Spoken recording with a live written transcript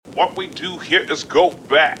What we do here is go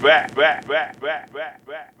back.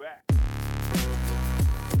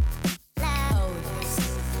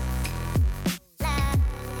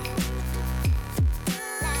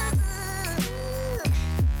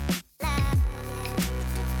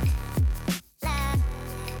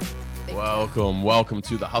 Welcome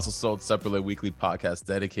to the Hustle Sold Separately weekly podcast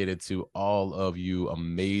dedicated to all of you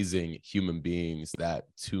amazing human beings that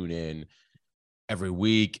tune in every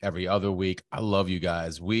week, every other week. I love you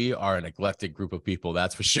guys. We are an eclectic group of people,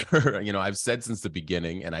 that's for sure. You know, I've said since the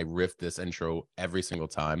beginning, and I riff this intro every single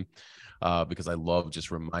time because I love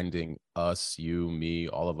just reminding us, you, me,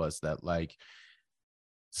 all of us that like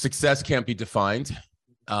success can't be defined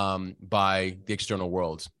by the external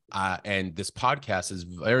world. And this podcast has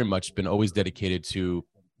very much been always dedicated to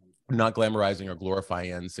not glamorizing or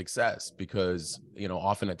glorifying success because, you know,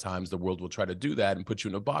 often at times the world will try to do that and put you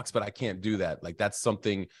in a box, but I can't do that. Like that's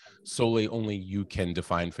something solely only you can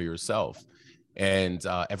define for yourself. And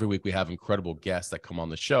every week we have incredible guests that come on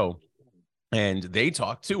the show and they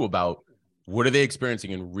talk too about what are they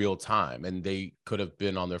experiencing in real time. And they could have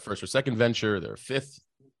been on their first or second venture, their fifth,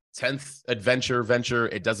 10th venture,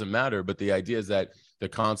 it doesn't matter. But the idea is that they're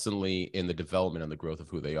constantly in the development and the growth of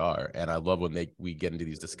who they are. And I love when we get into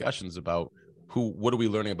these discussions about what are we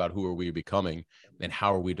learning about, who are we becoming, and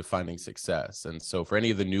how are we defining success. And so for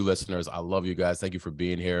any of the new listeners, I love you guys. Thank you for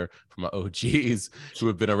being here. For my OGs who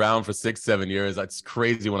have been around for 6-7 years, that's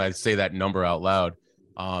crazy when I say that number out loud.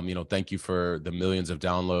 You know, thank you for the millions of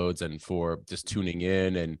downloads and for just tuning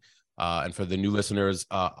in. And for the new listeners,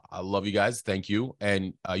 I love you guys. Thank you.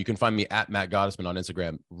 And you can find me at Matt Gottesman on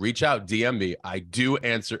Instagram. Reach out, DM me. I do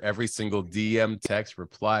answer every single DM, text,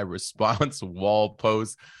 reply, response, wall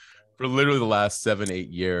post for literally the last 7-8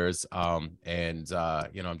 years. You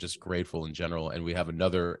know, I'm just grateful in general. And we have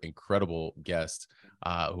another incredible guest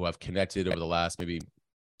who I've connected over the last maybe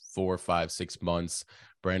 4, 5, 6 months,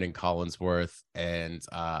 Branden Collinsworth. And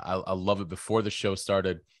I love it. Before the show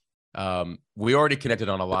started, we already connected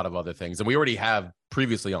on a lot of other things and we already have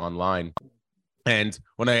previously online. And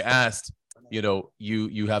when I asked, you know,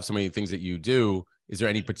 you have so many things that you do, is there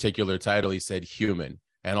any particular title? He said human.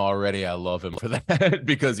 And already I love him for that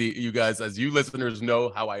because you guys, as you listeners know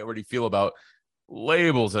how I already feel about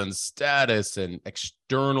labels and status and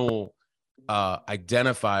external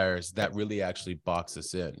identifiers that really actually box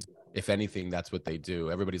us in. If anything, that's what they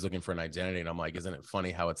do. Everybody's looking for an identity. And I'm like, isn't it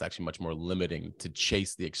funny how it's actually much more limiting to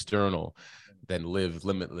chase the external than live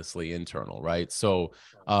limitlessly internal, right? So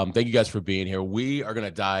thank you guys for being here. We are going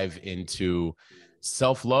to dive into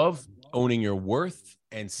self-love, owning your worth,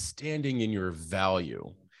 and standing in your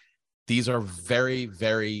value. These are very,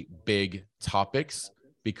 very big topics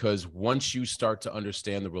because once you start to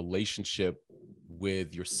understand the relationship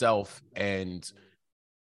with yourself and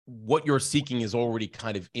what you're seeking is already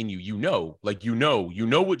kind of in you, you know what you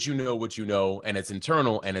know, and it's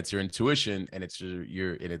internal and it's your intuition and it's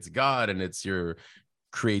your and it's God and it's your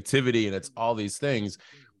creativity and it's all these things.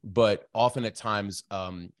 But often at times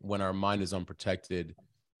when our mind is unprotected,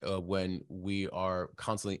 when we are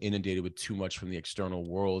constantly inundated with too much from the external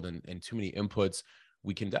world and too many inputs,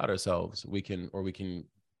 we can doubt ourselves. We can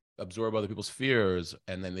absorb other people's fears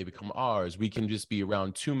and then they become ours. We can just be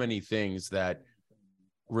around too many things that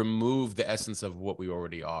remove the essence of what we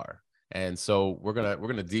already are. And so we're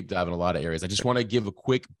gonna deep dive in a lot of areas. I just want to give a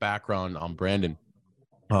quick background on Branden.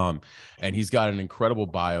 And he's got an incredible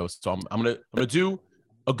bio. So I'm gonna do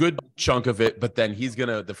a good chunk of it, but then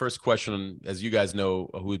the first question, as you guys know,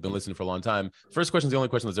 who've been listening for a long time, first question is the only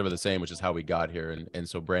question that's ever the same, which is how we got here. And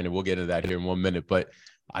so Branden, we'll get into that here in 1 minute, but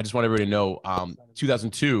I just want everybody to know,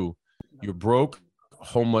 2002, you're broke,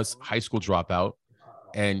 homeless, high school dropout.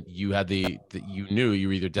 And you had you knew you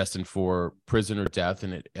were either destined for prison or death.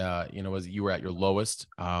 And it, you know, as you were at your lowest,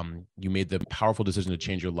 you made the powerful decision to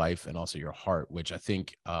change your life and also your heart, which I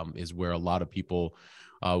think is where a lot of people,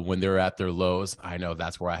 when they're at their lows, I know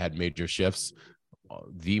that's where I had major shifts,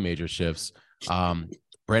 the major shifts.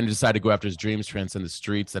 Branden decided to go after his dreams, transcend the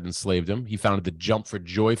streets that enslaved him. He founded the Jump for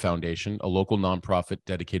Joy Foundation, a local nonprofit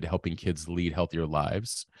dedicated to helping kids lead healthier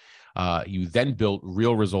lives. You then built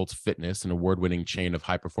Real Results Fitness, an award-winning chain of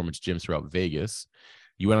high-performance gyms throughout Vegas.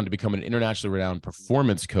 You went on to become an internationally renowned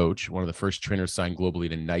performance coach, one of the first trainers signed globally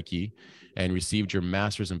to Nike, and received your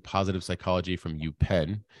master's in positive psychology from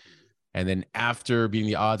UPenn. And then after beating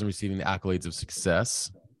the odds and receiving the accolades of success,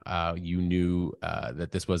 you knew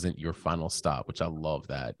that this wasn't your final stop, which I love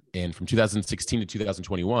that. And from 2016 to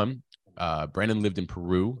 2021, Branden lived in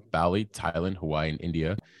Peru, Bali, Thailand, Hawaii, and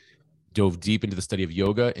India. Dove deep into the study of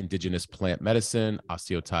yoga, indigenous plant medicine,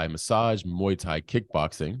 osteo-Thai massage, Muay Thai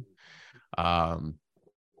kickboxing.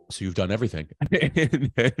 So you've done everything.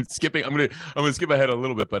 Skipping, I'm gonna skip ahead a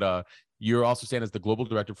little bit, but you're also standing as the global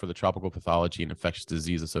director for the Tropical Pathology and Infectious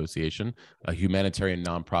Disease Association, a humanitarian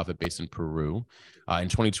nonprofit based in Peru. In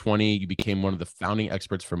 2020, you became one of the founding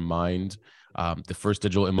experts for Mind, the first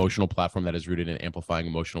digital emotional platform that is rooted in amplifying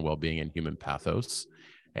emotional well-being and human pathos.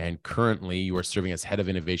 And currently, you are serving as head of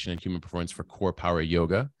innovation and human performance for Core Power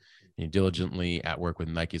Yoga. You're diligently at work with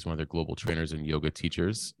Nike as one of their global trainers and yoga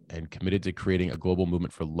teachers, and committed to creating a global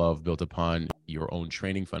movement for love built upon your own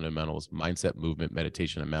training fundamentals, mindset, movement,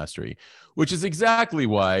 meditation, and mastery, which is exactly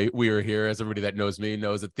why we are here. As everybody that knows me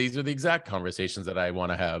knows that these are the exact conversations that I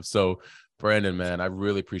want to have. So, Branden, man, I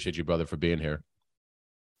really appreciate you, brother, for being here.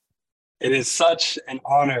 It is such an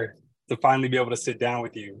honor to finally be able to sit down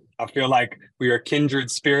with you. I feel like we are kindred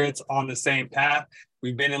spirits on the same path.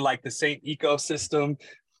 We've been in like the same ecosystem,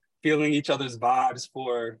 feeling each other's vibes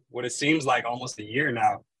for what it seems like almost a year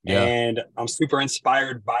now. Yeah. And I'm super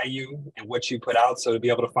inspired by you and what you put out. So to be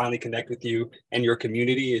able to finally connect with you and your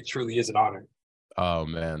community, it truly is an honor. Oh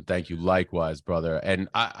man, thank you. Likewise, brother. And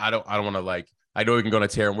I don't want to I know we can go on a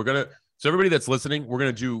tear, and so everybody that's listening, we're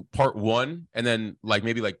going to do part 1 and then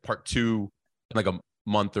maybe part 2 in a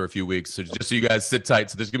month or a few weeks. So just so you guys sit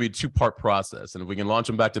tight. So there's going to be a 2-part process, and if we can launch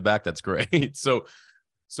them back to back, that's great. So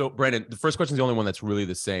Branden, the first question is the only one that's really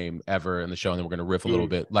the same ever in the show, and then we're going to riff a little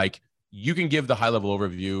bit. You can give the high level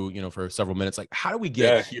overview, for several minutes. How do we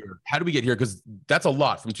get here? How do we get here? Because that's a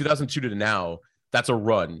lot from 2002 to now. That's a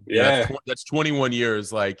run. Yeah, that's 21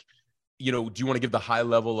 years. Do you want to give the high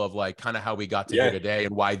level of kind of how we got to here today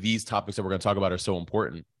and why these topics that we're going to talk about are so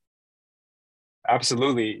important?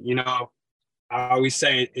 Absolutely. I always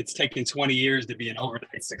say it's taken 20 years to be an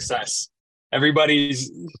overnight success.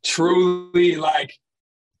 Everybody's truly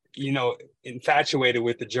infatuated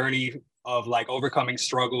with the journey of overcoming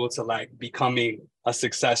struggle to becoming a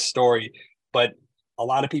success story. But a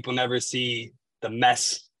lot of people never see the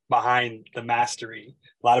mess behind the mastery.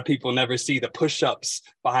 A lot of people never see the push-ups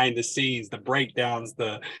behind the scenes, the breakdowns,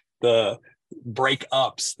 the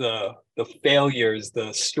breakups, the failures,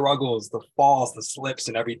 the struggles, the falls, the slips,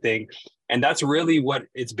 and everything. And that's really what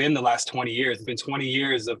it's been the last 20 years. It's been 20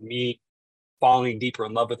 years of me falling deeper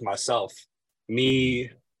in love with myself,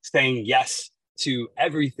 me saying yes to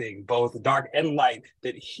everything, both dark and light,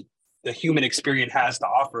 that the human experience has to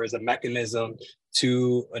offer as a mechanism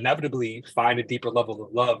to inevitably find a deeper level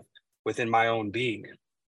of love within my own being.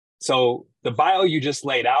 So the bio you just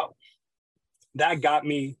laid out, that got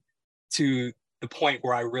me to the point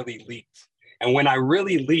where I really leaped. And when I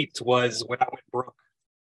really leaped was when I went broke.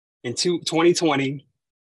 In 2020,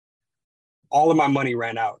 all of my money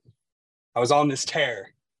ran out. I was on this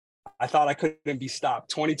tear. I thought I couldn't be stopped.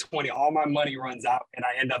 2020, all my money runs out and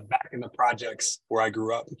I end up back in the projects where I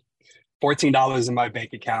grew up. $14 in my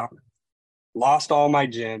bank account, lost all my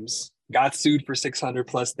gyms, got sued for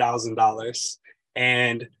 $600,000+.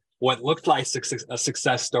 And what looked like a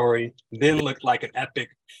success story then looked like an epic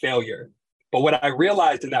failure. But what I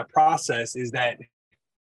realized in that process is that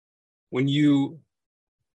when you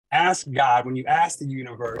ask God, when you ask the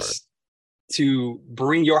universe to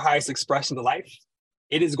bring your highest expression to life,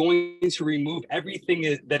 it is going to remove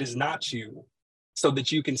everything that is not you so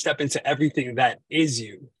that you can step into everything that is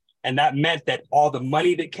you. And that meant that all the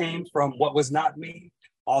money that came from what was not me,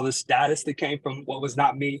 all the status that came from what was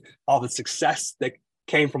not me, all the success that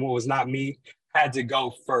came from what was not me had to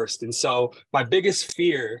go first. And so my biggest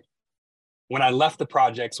fear when I left the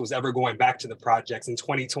projects was ever going back to the projects. In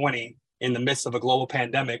 2020, in the midst of a global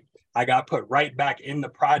pandemic, I got put right back in the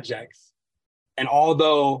projects. And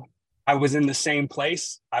although I was in the same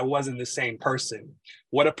place, I wasn't the same person.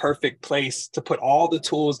 What a perfect place to put all the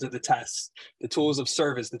tools to the test, the tools of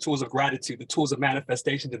service, the tools of gratitude, the tools of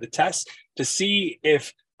manifestation to the test, to see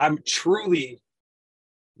if I'm truly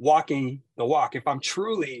walking the walk, if I'm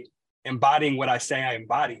truly embodying what I say I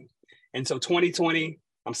embody. And so 2020,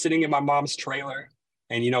 I'm sitting in my mom's trailer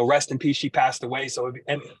and, rest in peace, she passed away.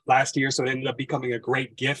 Last year, so it ended up becoming a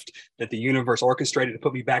great gift that the universe orchestrated to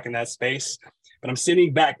put me back in that space. But I'm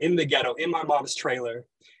sitting back in the ghetto in my mom's trailer,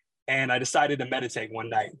 and I decided to meditate one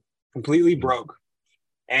night, completely broke.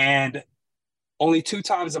 And only 2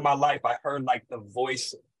 times in my life, I heard the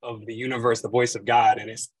voice of the universe, the voice of God, and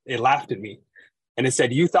it laughed at me. And it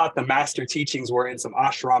said, you thought the master teachings were in some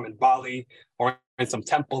ashram in Bali or in some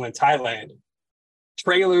temple in Thailand.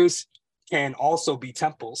 Trailers can also be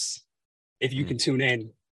temples if you can tune in.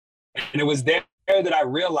 And it was there that I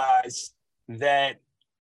realized that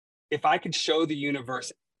if I could show the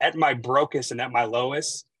universe at my brokest and at my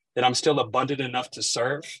lowest that I'm still abundant enough to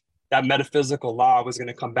serve, that metaphysical law was going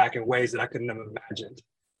to come back in ways that I couldn't have imagined.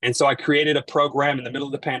 And so I created a program in the middle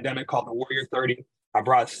of the pandemic called the Warrior 30. I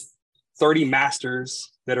brought 30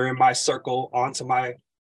 masters that are in my circle onto my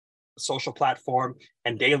social platform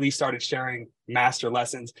and daily started sharing master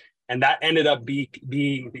lessons. And that ended up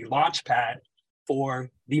being the launch pad for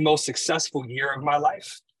the most successful year of my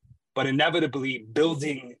life, but inevitably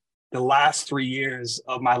building the last 3 years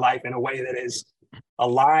of my life in a way that is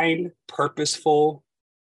aligned, purposeful,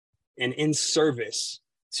 and in service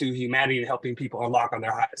to humanity and helping people unlock on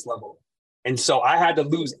their highest level. And so I had to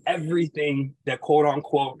lose everything that quote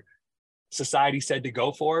unquote society said to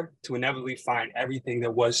go for to inevitably find everything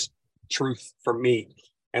that was truth for me.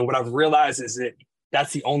 And what I've realized is that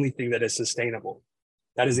that's the only thing that is sustainable.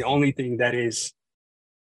 That is the only thing that is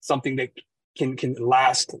something that can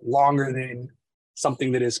last longer than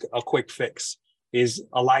something that is a quick fix, is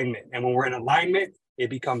alignment. And when we're in alignment, it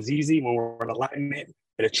becomes easy. When we're in alignment,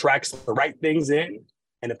 it attracts the right things in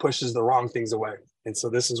and it pushes the wrong things away. And so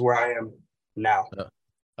this is where I am now.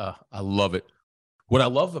 I love it. What I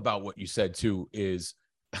love about what you said too is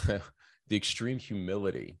the extreme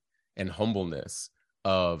humility and humbleness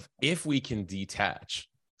of, if we can detach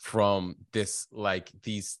from this, like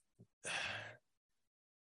these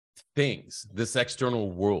things, this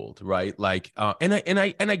external world, right? Like, and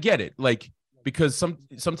I get it, like, because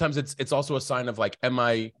sometimes it's also a sign of like, am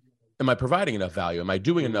I providing enough value? Am I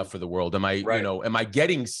doing enough for the world? Am I, right. am I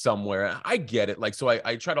getting somewhere? I get it. Like, so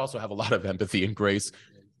I try to also have a lot of empathy and grace,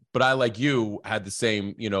 but I, like you, had the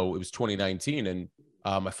same, it was 2019 and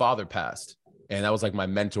my father passed, and that was like my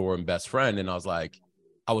mentor and best friend. And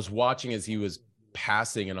I was watching as he was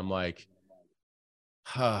passing, and I'm like,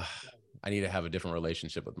 I need to have a different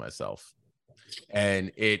relationship with myself.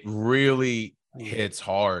 And it really hits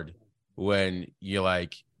hard when you're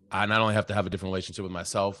like, I not only have to have a different relationship with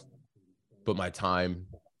myself, but my time,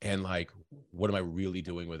 and like, what am I really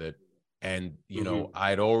doing with it? And,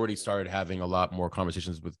 I'd already started having a lot more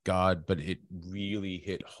conversations with God, but it really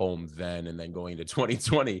hit home then. And then going into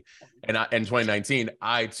 2020 and 2019,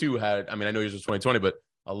 I too had, I know yours was 2020, but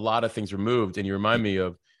a lot of things were moved. And you remind me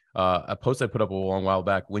of a post I put up a long while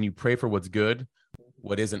back: when you pray for what's good,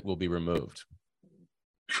 what isn't will be removed.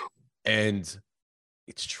 And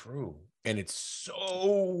it's true. And it's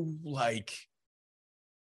so like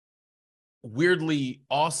weirdly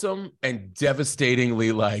awesome and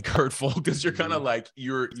devastatingly like hurtful, because you're kind of like,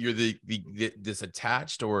 you're the this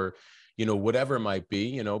attached, or whatever it might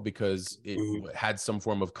be, because it had some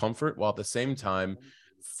form of comfort, while at the same time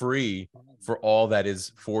free for all that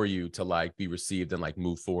is for you to like be received and like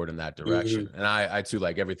move forward in that direction. And I too,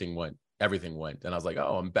 like, everything went, and I was like,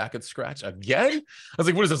 oh, I'm back at scratch again. I was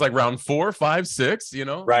like, what is this, like round 4, 5, 6,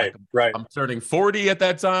 Right, like, right. I'm turning 40 at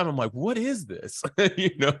that time. I'm like, what is this?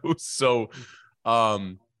 So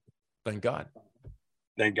thank God.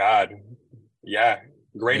 Yeah.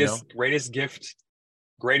 Greatest gift,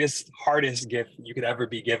 hardest gift you could ever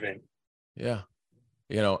be given. Yeah.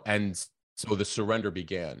 And so the surrender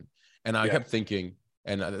began, and I kept thinking,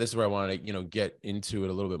 and this is where I want to, get into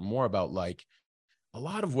it a little bit more about, like, a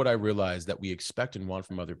lot of what I realized that we expect and want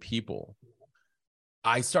from other people,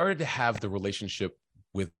 I started to have the relationship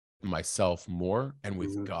with myself more and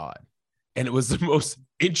with God. And it was the most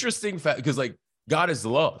interesting fact, because like, God is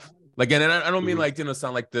love. Like, and I don't mean like,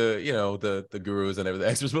 sound like the gurus and everything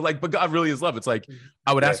experts, but God really is love. It's like,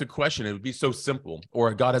 I would ask a question, it would be so simple,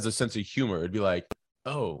 or God has a sense of humor. It'd be like,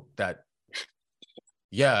 oh,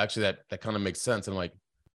 actually that kind of makes sense. And I'm like,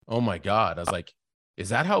 oh my God. I was like, is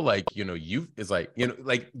that how, like, is like,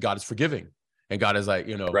 like, God is forgiving, and God is like,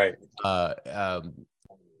 right.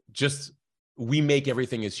 Just, we make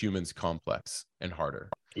everything as humans complex and harder.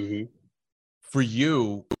 For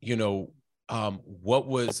you, what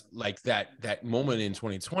was like that moment in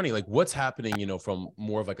 2020? Like, what's happening, from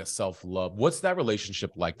more of like a self-love? What's that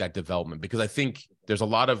relationship like, that development? Because I think there's a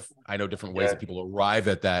lot of, I know, different ways that people arrive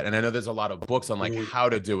at that. And I know there's a lot of books on like how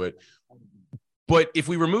to do it. But if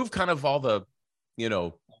we remove kind of all the,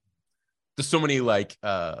 there's so many like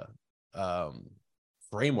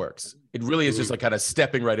frameworks, it really is just like kind of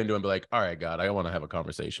stepping right into it and be like, all right, God, I want to have a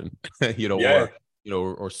conversation,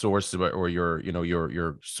 or source, or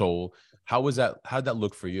your soul. How'd that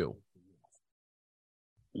look for you?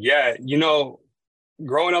 Yeah,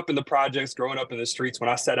 growing up in the projects, growing up in the streets,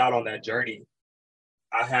 when I set out on that journey,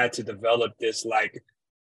 I had to develop this like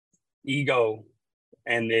ego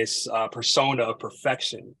and this persona of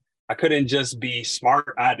perfection. I couldn't just be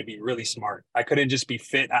smart, I had to be really smart. I couldn't just be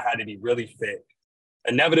fit, I had to be really fit.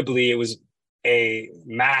 Inevitably, it was a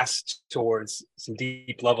mask towards some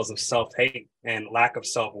deep levels of self-hate and lack of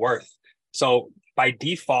self-worth. So by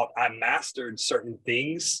default, I mastered certain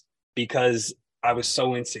things because I was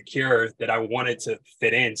so insecure that I wanted to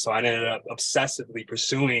fit in. So I ended up obsessively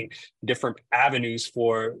pursuing different avenues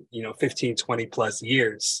for, 15, 20 plus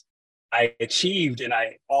years. I achieved, and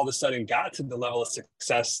I all of a sudden got to the level of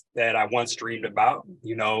success that I once dreamed about.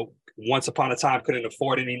 Once upon a time, couldn't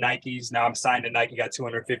afford any Nikes. Now I'm signed to Nike, got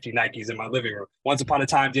 250 Nikes in my living room. Once upon a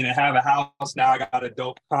time, didn't have a house. Now I got a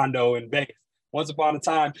dope condo in Vegas. Once upon a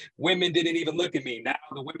time, women didn't even look at me. Now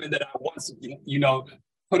the women that I once,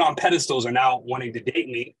 put on pedestals are now wanting to date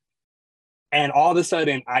me. And all of a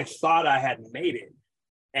sudden, I thought I had made it.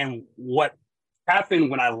 And what happened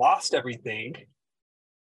when I lost everything,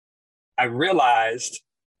 I realized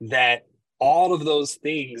that all of those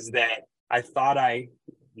things that I thought I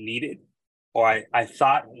needed or I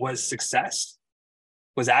thought was success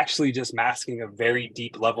was actually just masking a very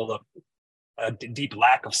deep level of a deep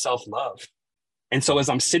lack of self-love. And so as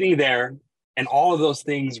I'm sitting there and all of those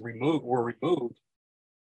things were removed,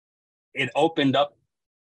 it opened up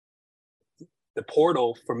the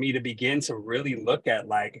portal for me to begin to really look at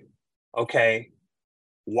like, okay,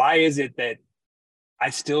 why is it that I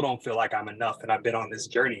still don't feel like I'm enough and I've been on this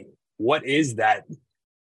journey? What is that?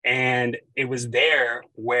 And it was there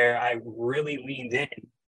where I really leaned in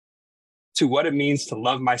to what it means to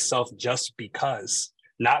love myself just because,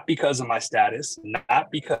 not because of my status, not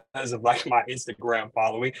because of like my Instagram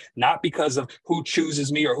following, not because of who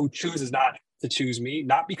chooses me or who chooses not to choose me,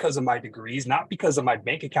 not because of my degrees, not because of my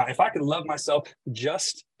bank account. If I can love myself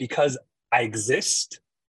just because I exist,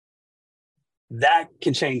 that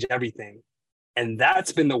can change everything. And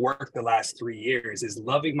that's been the work the last 3 years, is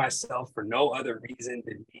loving myself for no other reason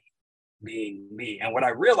than me being me. And what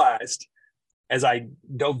I realized as I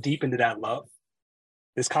dove deep into that love,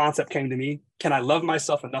 this concept came to me: can I love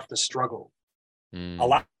myself enough to struggle? A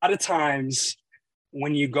lot of times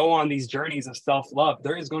when you go on these journeys of self-love,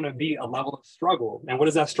 there is going to be a level of struggle. And what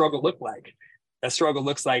does that struggle look like? That struggle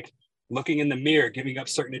looks like looking in the mirror, giving up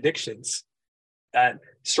certain addictions. That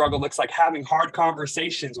struggle looks like having hard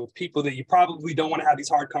conversations with people that you probably don't want to have these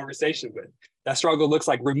hard conversations with. That struggle looks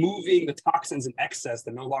like removing the toxins and excess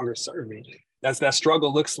that no longer serve me. That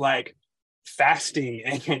struggle looks like fasting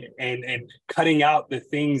and cutting out the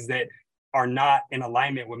things that are not in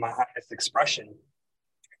alignment with my highest expression.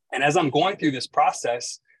 And as I'm going through this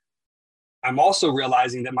process, I'm also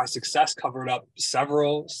realizing that my success covered up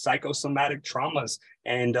several psychosomatic traumas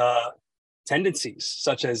and tendencies,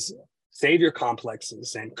 such as savior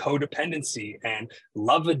complexes and codependency and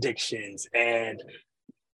love addictions and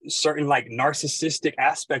certain like narcissistic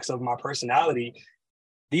aspects of my personality.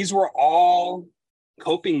 These were all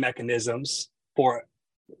coping mechanisms for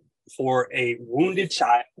a wounded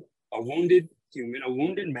child, a wounded human, a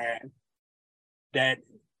wounded man that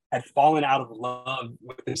had fallen out of love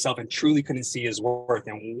with himself and truly couldn't see his worth.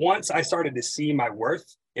 And once I started to see my worth,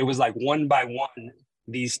 it was like one by one,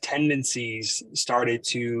 these tendencies started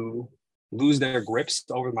to lose their grips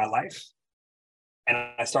over my life. And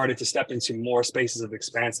I started to step into more spaces of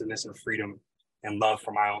expansiveness and freedom and love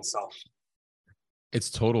for my own self. It's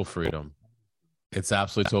total freedom. It's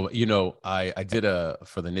absolutely total. I did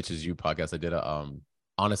for the Niches You podcast, I did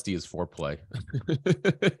honesty is foreplay.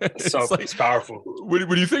 It's powerful.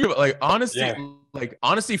 When you think about like honesty, like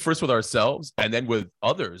honesty first with ourselves and then with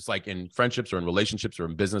others, like in friendships or in relationships or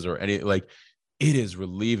in business or any, like it is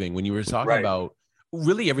relieving. When you were talking about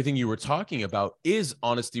really everything you were talking about is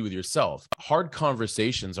honesty with yourself. Hard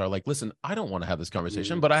conversations are like, listen, I don't want to have this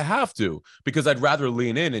conversation, but I have to, because I'd rather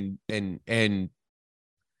lean in and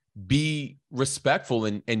be respectful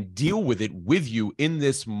and deal with it with you in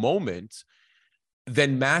this moment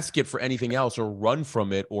than mask it for anything else or run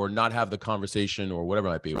from it or not have the conversation or whatever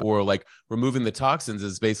it might be. Or like removing the toxins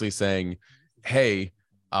is basically saying, hey,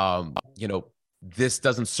 this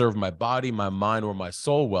doesn't serve my body, my mind, or my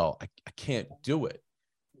soul well. I can't do it.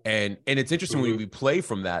 And it's interesting when we play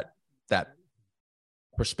from that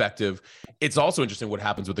perspective. It's also interesting what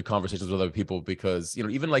happens with the conversations with other people, because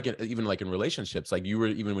even like in relationships, like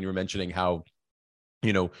when you were mentioning how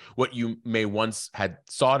what you may once had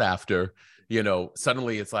sought after,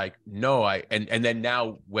 suddenly it's like no, and then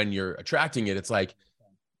now when you're attracting it, it's like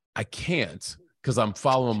I can't, because I'm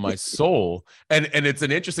following my soul. And it's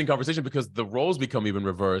an interesting conversation because the roles become even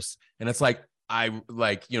reversed. And it's like and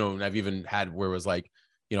I've even had where it was like,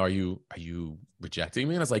 are you rejecting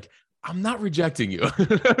me? And I was like, I'm not rejecting you.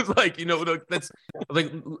 I was like, that's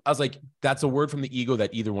like, I was like, that's a word from the ego that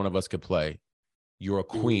either one of us could play. You're a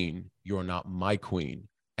queen. You're not my queen.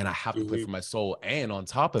 And I have to play for my soul. And on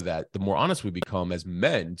top of that, the more honest we become as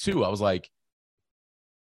men too, I was like,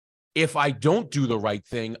 if I don't do the right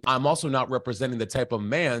thing, I'm also not representing the type of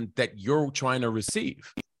man that you're trying to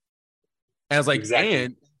receive. And I was like,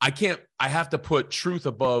 I have to put truth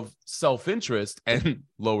above self-interest and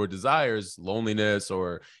lower desires, loneliness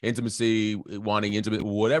or intimacy, wanting intimate,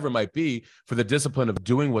 whatever it might be, for the discipline of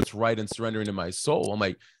doing what's right and surrendering to my soul. I'm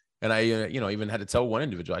like, and I, even had to tell one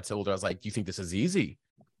individual, I told her, I was like, do you think this is easy?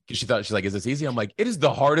 Because she's like, is this easy? I'm like, it is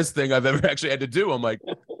the hardest thing I've ever actually had to do. I'm like,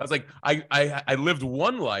 I was like, I lived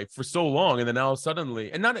one life for so long. And then now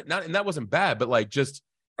suddenly, and and that wasn't bad, but like, just,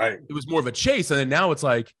 Right. It was more of a chase. And then now it's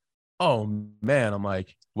like, oh man, I'm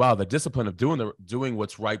like, wow, the discipline of doing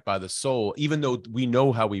what's right by the soul, even though we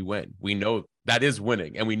know how we win, we know that is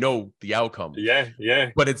winning and we know the outcome. Yeah.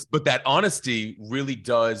 But that honesty really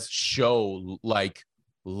does show like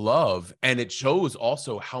love, and it shows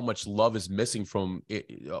also how much love is missing from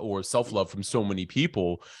it, or self-love from so many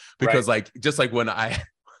people, because like, just like when I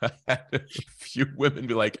had a few women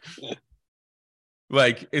be like,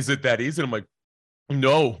 is it that easy? And I'm like,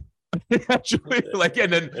 no. Actually, like,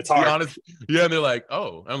 and then it's hard. Be honest, yeah, and they're like,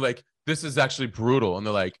 oh, I'm like, this is actually brutal, and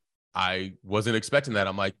they're like, I wasn't expecting that.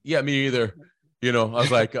 I'm like, yeah, me either. I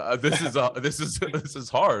was like, this is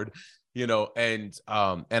hard,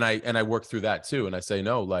 and I work through that too, and I say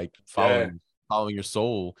no, like following your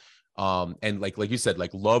soul, and like you said,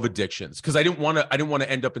 like love addictions, because I didn't want to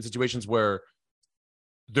end up in situations where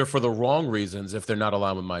they're for the wrong reasons if they're not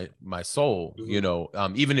aligned with my soul,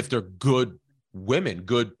 even if they're good women,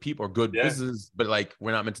 good people, or good business, but like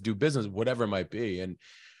we're not meant to do business, whatever it might be. And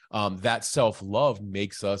that self-love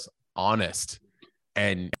makes us honest,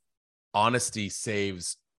 and honesty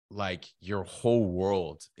saves like your whole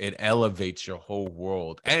world. It elevates your whole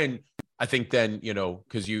world. And I think then,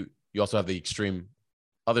 because you also have the extreme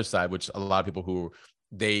other side, which a lot of people who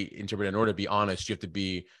they interpret, in order to be honest, you have to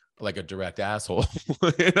be like a direct asshole.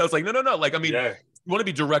 And I was like, no. Like, I mean, you want to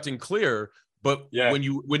be direct and clear, but when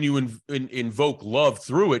you invoke love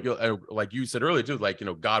through it, like you said earlier too, like,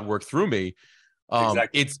 God worked through me.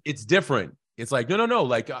 Exactly. It's different. It's like, no.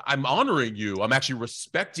 Like, I'm honoring you. I'm actually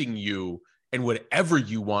respecting you and whatever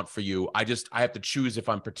you want for you. I have to choose if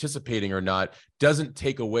I'm participating or not. Doesn't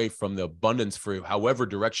take away from the abundance for however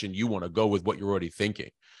direction you want to go with what you're already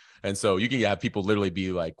thinking. And so you can have people literally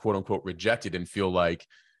be like, quote unquote, rejected and feel like,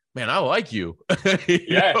 man, I like you.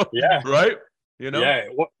 Right.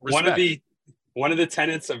 One of the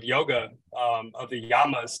tenets of yoga, of the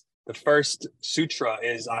yamas, the first sutra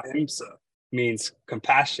is ahimsa, means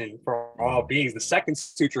compassion for all beings. The second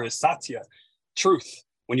sutra is satya, truth.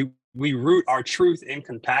 When we root our truth in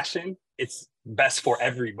compassion, it's best for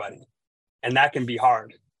everybody. And that can be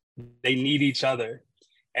hard. They need each other.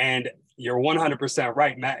 And you're 100%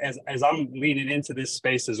 right, Matt. As I'm leaning into this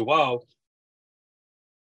space as well,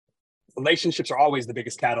 relationships are always the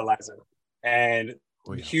biggest catalyzer. And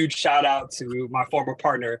huge shout out to my former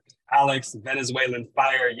partner, Alex, Venezuelan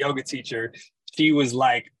fire yoga teacher. She was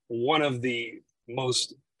like one of the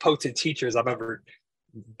most potent teachers I've ever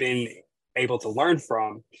been able to learn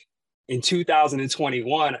from. In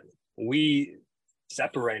 2021, we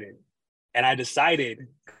separated. And I decided,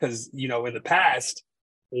 because, in the past,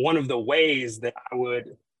 one of the ways that I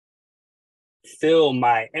would fill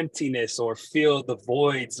my emptiness or fill the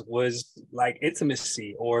voids was like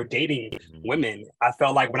intimacy or dating women. I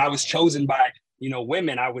felt like when I was chosen by,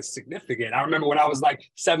 women, I was significant. I remember when I was like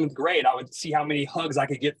 7th grade, I would see how many hugs I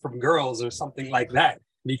could get from girls or something like that.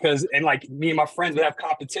 And like me and my friends would have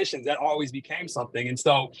competitions, that always became something. And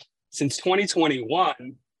so since 2021,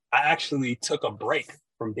 I actually took a break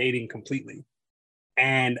from dating completely.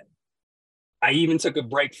 And I even took a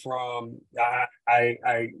break from,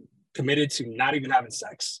 I committed to not even having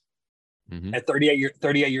sex at 38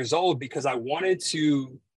 years old, because I wanted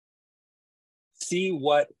to see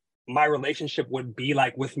what my relationship would be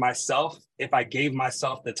like with myself if I gave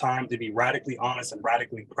myself the time to be radically honest and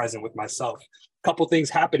radically present with myself. A couple things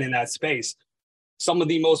happened in that space. Some of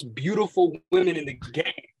the most beautiful women in the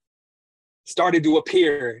game started to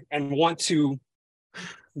appear and want to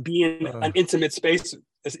be in an intimate space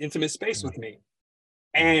with me.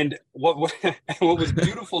 And what was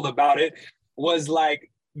beautiful about it was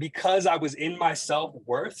like, because I was in my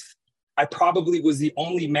self-worth, I probably was the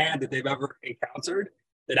only man that they've ever encountered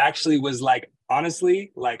that actually was like,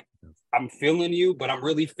 honestly, like, I'm feeling you, but I'm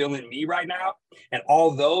really feeling me right now. And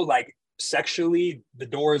although like sexually the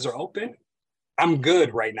doors are open, I'm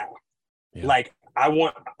good right now. Yeah. Like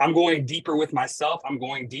I'm going deeper with myself. I'm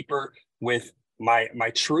going deeper with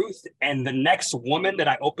my truth. And the next woman that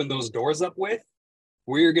I open those doors up with,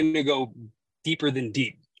 we're going to go deeper than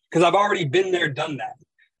deep, because I've already been there, done that.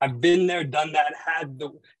 I've been there, done that,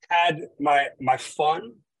 had my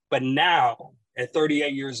fun. But now at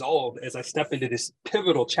 38 years old, as I step into this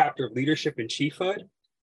pivotal chapter of leadership and chiefhood,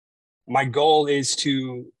 my goal is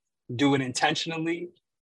to do it intentionally,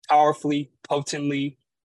 powerfully, potently,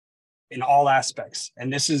 in all aspects.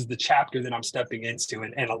 And this is the chapter that I'm stepping into.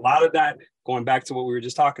 And a lot of that, going back to what we were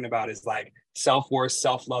just talking about, is like self-worth,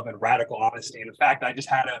 self-love, and radical honesty. And in fact, I just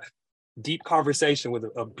had a deep conversation with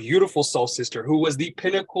a beautiful soul sister who was the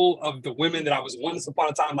pinnacle of the women that I was once upon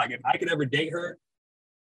a time, like, if I could ever date her,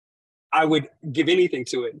 I would give anything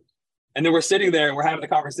to it. And then we're sitting there and we're having a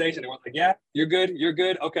conversation and we're like, yeah, you're good. You're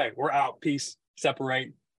good. Okay, we're out. Peace.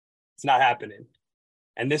 Separate. It's not happening.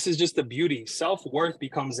 And this is just the beauty. Self-worth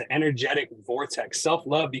becomes an energetic vortex.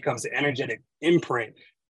 Self-love becomes an energetic imprint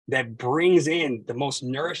that brings in the most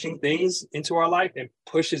nourishing things into our life and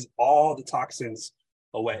pushes all the toxins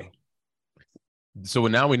away. So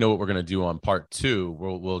now we know what we're going to do on part 2.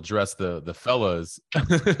 We'll address the fellas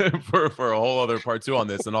for a whole other part 2 on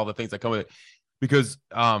this and all the things that come with it, because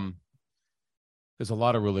there's a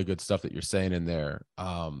lot of really good stuff that you're saying in there.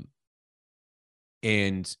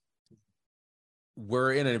 And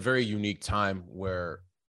we're in a very unique time where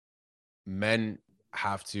men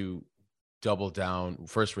have to double down,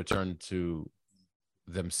 first return to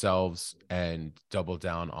themselves and double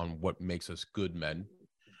down on what makes us good men.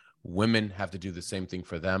 Women have to do the same thing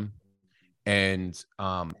for them. And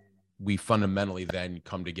we fundamentally then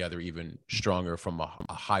come together even stronger from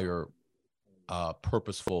a higher,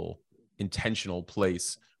 purposeful, intentional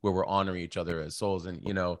place where we're honoring each other as souls. And,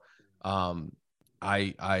 you know,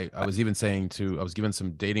 I was even saying I was giving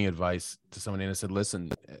some dating advice to someone, and I said,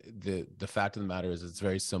 listen, the fact of the matter is, it's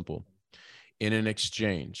very simple. In an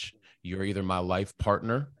exchange, you're either my life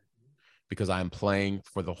partner, because I'm playing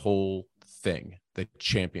for the whole thing, the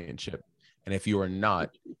championship. And if you are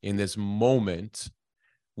not, in this moment,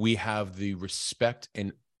 we have the respect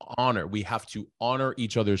and honor. We have to honor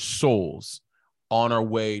each other's souls on our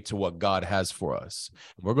way to what God has for us.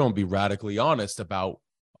 And we're going to be radically honest about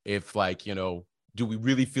if, like, you know, do we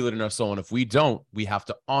really feel it in our soul? And if we don't, we have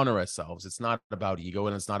to honor ourselves. It's not about ego,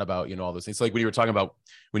 and it's not about, you know, all those things. Like when you were talking about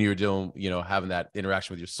when you were doing, you know, having that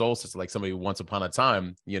interaction with your soul sister, like somebody once upon a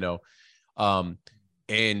time, you know,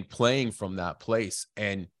 and playing from that place.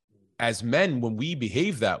 And as men, when we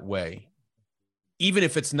behave that way, even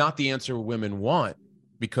if it's not the answer women want,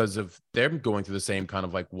 because of them going through the same kind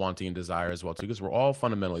of like wanting and desire as well too, because we're all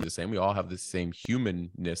fundamentally the same. We all have the same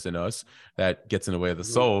humanness in us that gets in the way of the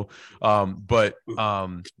soul. But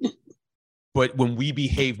when we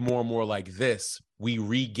behave more and more like this, we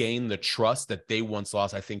regain the trust that they once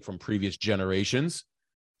lost, I think, from previous generations.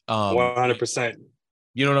 100%.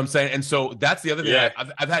 You know what I'm saying? And so that's the other thing. Yeah.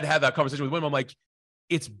 I've had to have that conversation with women. I'm like,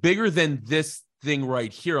 it's bigger than this thing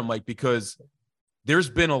right here. I'm like, because there's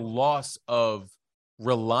been a loss of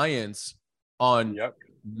reliance on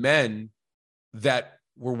men that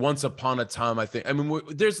were once upon a time, I think. I mean,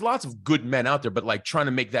 there's lots of good men out there, but like trying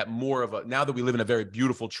to make that more of a, now that we live in a very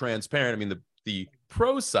beautiful, transparent, I mean, the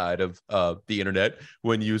pro side of the internet,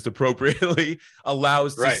 when used appropriately,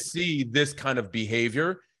 allows to see this kind of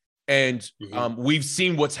behavior. And we've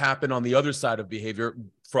seen what's happened on the other side of behavior,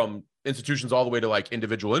 from institutions all the way to like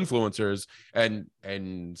individual influencers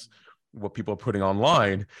and what people are putting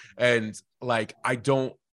online. And like,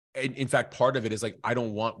 in fact, part of it is like, I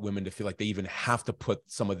don't want women to feel like they even have to put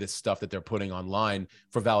some of this stuff that they're putting online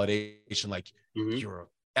for validation. Like, you're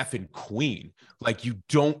a effing queen. Like, you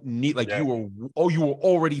don't need, like, you were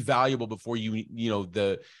already valuable before you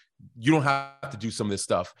don't have to do some of this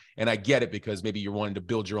stuff. And I get it, because maybe you're wanting to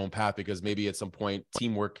build your own path, because maybe at some point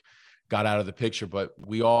teamwork got out of the picture, but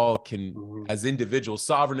we all can, as individuals,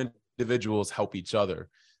 sovereign individuals, help each other.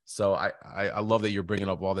 So I love that you're bringing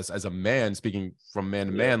up all this as a man, speaking from man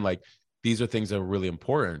to man. Like, these are things that are really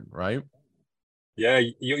important, right? Yeah,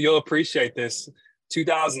 you'll appreciate this.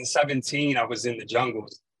 2017, I was in the jungle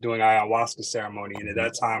doing ayahuasca ceremony, and at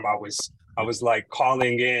that time, I was like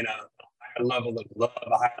calling in a higher level of love,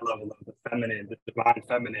 a higher level of the feminine, the divine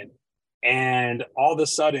feminine. And all of a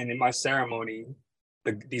sudden, in my ceremony,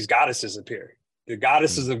 these goddesses appear, the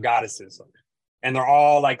goddesses of goddesses, and they're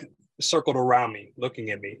all like circled around me, looking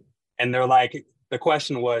at me. And they're like, the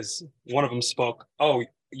question was, one of them spoke, "Oh,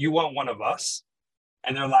 you want one of us?"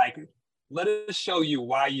 And they're like, "Let us show you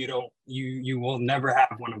why you will never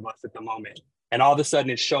have one of us at the moment." And all of a sudden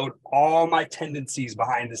it showed all my tendencies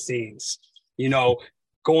behind the scenes, you know,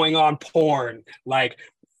 going on porn, like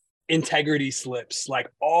integrity slips, like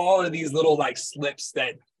all of these little like slips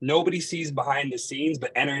that nobody sees behind the scenes,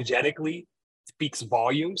 but energetically speaks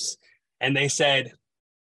volumes. And they said,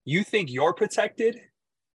 "You think you're protected?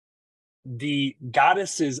 The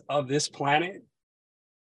goddesses of this planet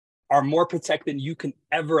are more protected than you can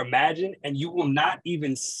ever imagine, and you will not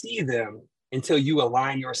even see them until you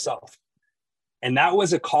align yourself." And that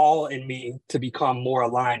was a call in me to become more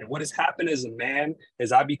aligned. What has happened as a man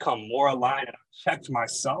is I become more aligned and I've checked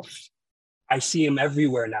myself. I see him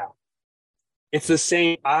everywhere now. It's the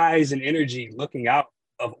same eyes and energy looking out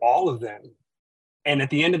of all of them. And at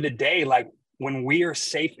the end of the day, like when we are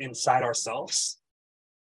safe inside ourselves,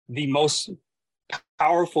 the most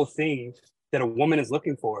powerful thing that a woman is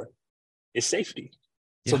looking for is safety.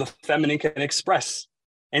 Yeah. So the feminine can express.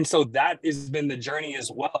 And so that has been the journey as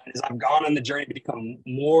well. As I've gone on the journey to become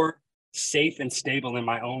more safe and stable in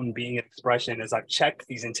my own being and expression, as I've checked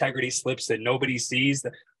these integrity slips that nobody sees,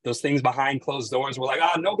 those things behind closed doors, we're like,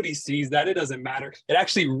 nobody sees that. It doesn't matter. It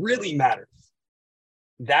actually really matters.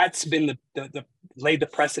 That's been the laid the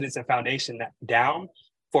precedence and foundation down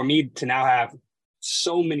for me to now have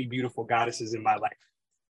so many beautiful goddesses in my life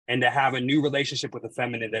and to have a new relationship with the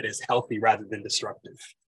feminine that is healthy rather than destructive.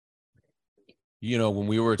 You know, when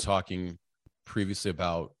we were talking previously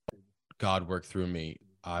about God work through me,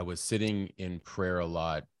 I was sitting in prayer a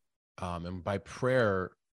lot. And by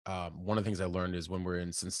prayer, one of the things I learned is when we're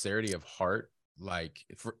in sincerity of heart, like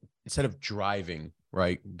instead of driving,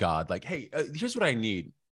 right, God, like, hey, here's what I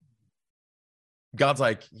need. God's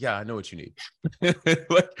like, yeah, I know what you need.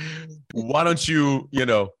 Like, why don't you,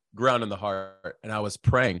 ground in the heart? And I was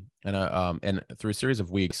praying, and through a series of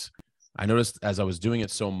weeks, I noticed as I was doing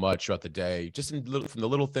it so much throughout the day, just from the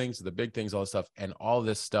little things to the big things, all this stuff, and all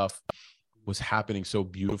this stuff was happening so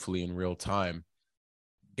beautifully in real time,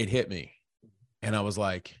 it hit me. And I was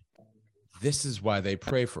like, this is why they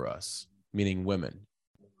pray for us, meaning women.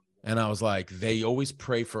 And I was like, they always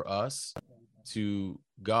pray for us to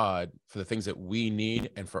God for the things that we need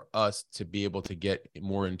and for us to be able to get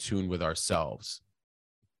more in tune with ourselves.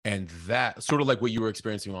 And that sort of like what you were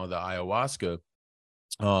experiencing on the ayahuasca,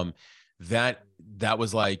 that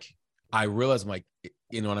was like, I realized, I'm like,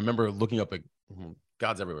 and I remember looking up, like,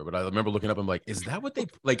 God's everywhere, but I remember looking up, I'm like, is that what they,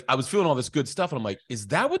 like, I was feeling all this good stuff. And I'm like, is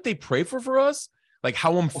that what they pray for us? Like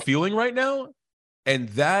how I'm feeling right now? And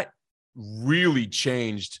that really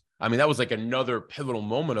changed. I mean, that was like another pivotal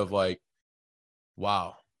moment of like,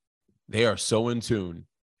 wow, they are so in tune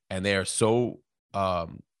and they are so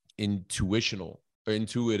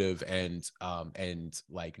intuitive and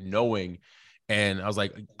like knowing. And I was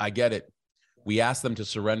like, I get it. We asked them to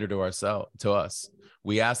surrender to us.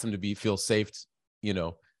 We asked them to feel safe.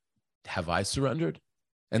 Have I surrendered?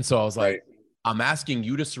 And so I was like, I'm asking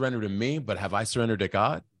you to surrender to me, but have I surrendered to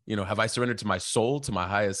God? Have I surrendered to my soul, to my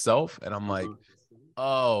highest self? And I'm like,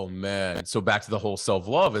 oh man. So back to the whole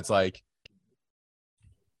self-love. It's like,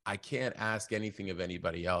 I can't ask anything of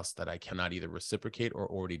anybody else that I cannot either reciprocate or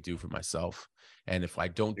already do for myself. And if I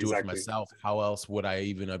don't do it for myself, how else would I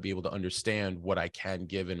even be able to understand what I can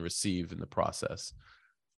give and receive in the process?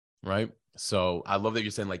 Right. So I love that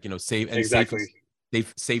you're saying, like,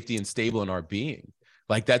 safety and stable in our being.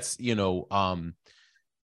 Like that's, the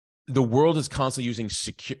world is constantly using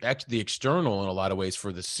the external in a lot of ways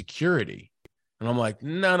for the security. And I'm like,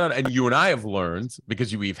 no. And you and I have learned,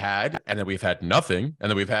 because we've had, and then we've had nothing, and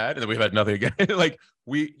then we've had, and then we've had nothing again. Like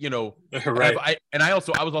we, right. I was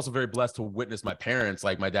also very blessed to witness my parents.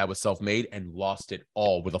 Like my dad was self-made and lost it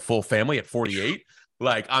all with a full family at 48.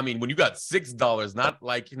 Like, I mean, when you got $6, not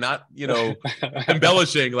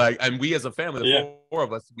embellishing, like, and we as a family, the four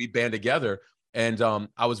of us, we band together. And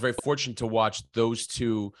I was very fortunate to watch those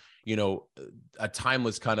two, a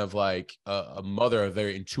timeless kind of like a mother, a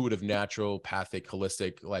very intuitive, naturopathic,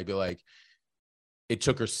 holistic, like it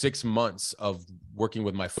took her 6 months of working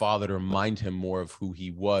with my father to remind him more of who he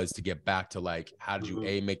was, to get back to like, how did you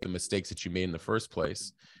A, make the mistakes that you made in the first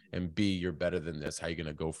place, and B, you're better than this. How are you going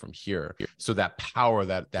to go from here? So that power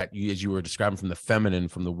that you, as you were describing, from the feminine,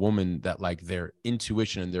 from the woman, that like their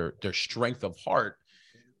intuition and their strength of heart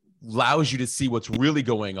allows you to see what's really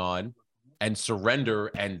going on and surrender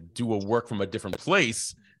and do a work from a different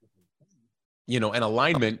place, and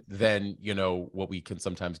alignment than, what we can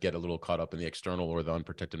sometimes get a little caught up in the external or the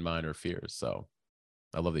unprotected mind or fears. So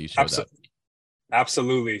I love that you shared that.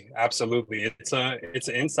 Absolutely. It's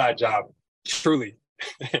an inside job, truly.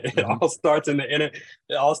 It all starts in the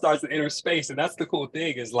inner space. And that's the cool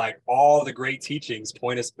thing, is like all the great teachings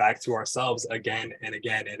point us back to ourselves again and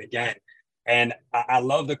again and again. And I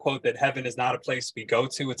love the quote that heaven is not a place we go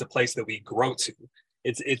to, it's a place that we grow to.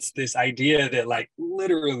 It's this idea that, like,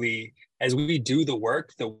 literally, as we do the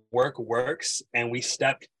work works, and we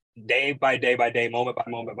step day by day by day, moment by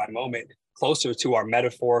moment by moment, closer to our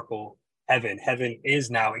metaphorical heaven. Heaven is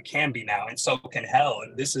now, it can be now, and so can hell.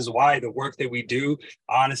 And this is why the work that we do,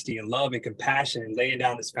 honesty and love and compassion and laying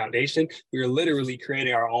down this foundation, we are literally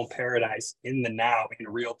creating our own paradise in the now, in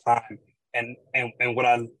real time. And what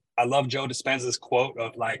I I love Joe Dispenza's quote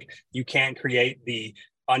of like, you can't create the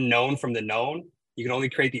unknown from the known. You can only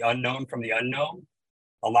create the unknown from the unknown.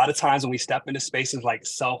 A lot of times when we step into spaces like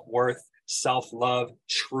self-worth, self-love,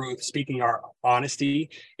 truth, speaking our honesty,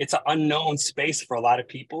 it's an unknown space for a lot of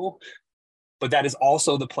people, but that is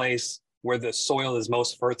also the place where the soil is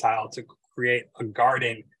most fertile to create a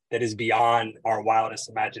garden that is beyond our wildest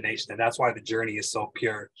imagination. And that's why the journey is so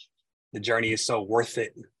pure. The journey is so worth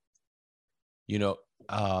it. You know,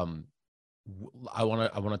 I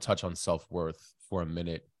want to touch on self-worth for a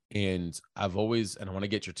minute. And I want to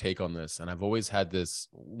get your take on this. And I've always had this,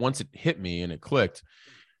 once it hit me and it clicked,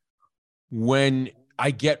 when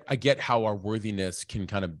I get how our worthiness can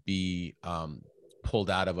kind of be pulled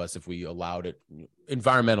out of us if we allowed it,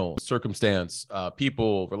 environmental, circumstance,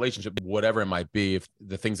 people, relationship, whatever it might be, if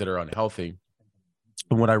the things that are unhealthy.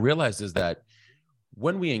 And what I realized is that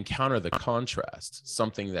when we encounter the contrast,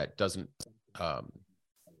 something that doesn't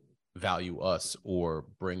value us or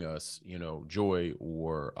bring us, joy,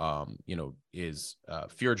 or, is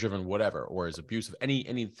fear driven, whatever, or is abusive,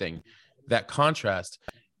 anything, that contrast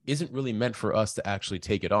isn't really meant for us to actually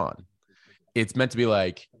take it on. It's meant to be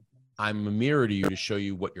like, I'm a mirror to you to show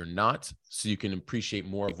you what you're not, so you can appreciate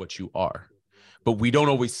more of what you are. But we don't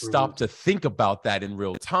always stop to think about that in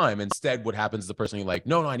real time. Instead, what happens is the person like,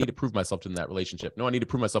 no, I need to prove myself in that relationship. No, I need to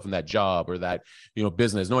prove myself in that job or that,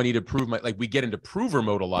 business. No, I need to prove we get into prover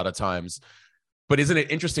mode a lot of times. But isn't it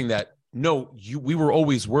interesting that we were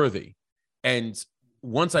always worthy. And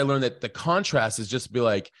once I learned that the contrast is just be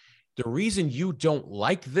like, the reason you don't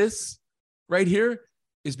like this right here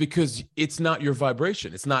is because it's not your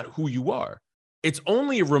vibration. It's not who you are. It's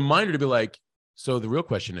only a reminder to be like, so the real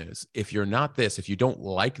question is, if you're not this, if you don't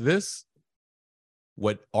like this,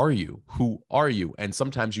 what are you? Who are you? And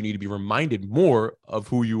sometimes you need to be reminded more of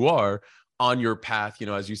who you are on your path,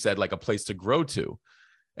 as you said, like a place to grow to.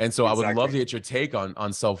 And so exactly. I would love to get your take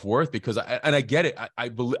on self-worth, because I get it. I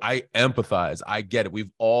empathize. I get it. We've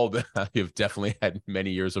definitely had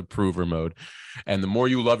many years of prover mode. And the more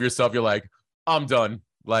you love yourself, you're like, I'm done.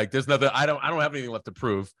 Like there's nothing, I don't have anything left to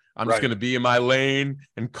prove. I'm just going to be in my lane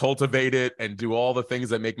and cultivate it and do all the things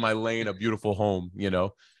that make my lane a beautiful home,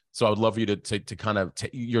 So I would love for you to kind of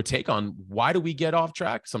your take on, why do we get off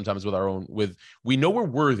track sometimes we know we're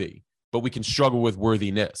worthy, but we can struggle with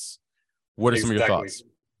worthiness. What are some of your thoughts?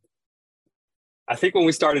 I think when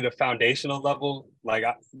we started at a foundational level, like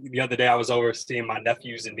the other day I was overseeing my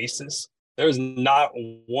nephews and nieces. There's not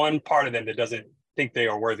one part of them that doesn't think they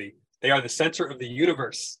are worthy. They are the center of the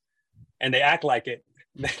universe and they act like it.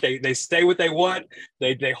 They say what they want.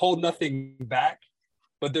 They hold nothing back.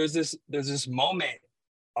 But there's this moment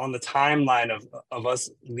on the timeline of us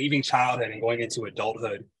leaving childhood and going into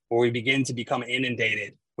adulthood where we begin to become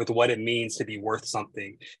inundated with what it means to be worth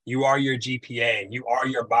something. You are your GPA. You are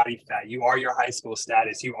your body fat. You are your high school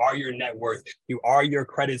status. You are your net worth. You are your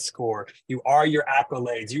credit score. You are your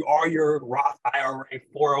accolades. You are your Roth IRA,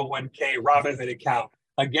 401k, Robinhood account.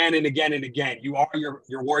 Again and again and again. You are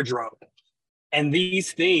your wardrobe. And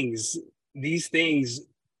these things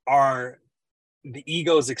are the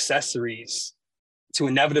ego's accessories to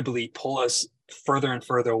inevitably pull us further and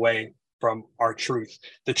further away from our truth.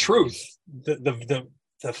 The truth,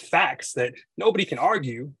 the facts that nobody can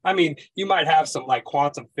argue. I mean, you might have some like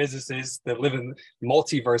quantum physicists that live in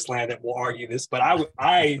multiverse land that will argue this, but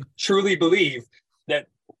I truly believe that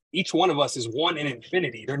each one of us is one in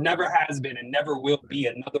infinity. There never has been and never will be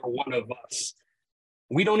another one of us.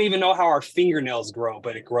 We don't even know how our fingernails grow,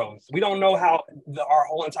 but it grows. We don't know how our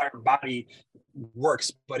whole entire body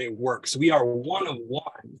works, but it works. We are one of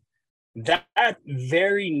one. That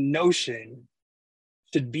very notion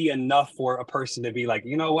should be enough for a person to be like,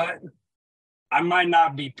 you know what? I might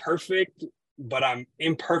not be perfect, but I'm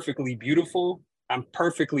imperfectly beautiful. I'm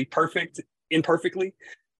perfectly perfect, imperfectly.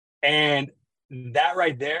 And that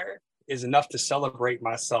right there is enough to celebrate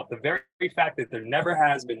myself. The very fact that there never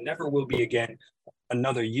has been, never will be again,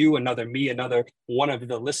 another you, another me, another one of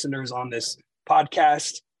the listeners on this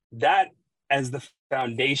podcast, that as the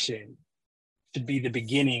foundation should be the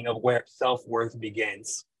beginning of where self-worth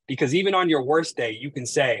begins. Because even on your worst day, you can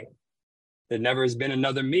say, there never has been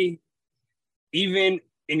another me. Even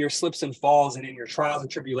in your slips and falls and in your trials and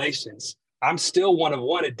tribulations, I'm still one of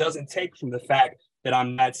one. It doesn't take from the fact that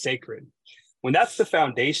I'm that sacred. When that's the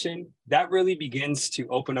foundation, that really begins to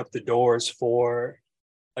open up the doors for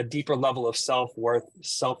a deeper level of self-worth,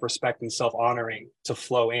 self-respect, and self-honoring to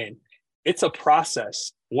flow in. It's a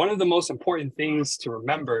process. One of the most important things to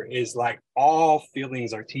remember is like all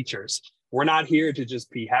feelings are teachers. We're not here to just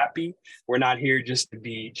be happy. We're not here just to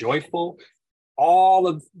be joyful. all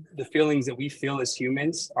of the feelings that we feel as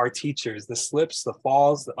humans are teachers. The slips, the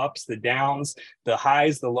falls, the ups, the downs, the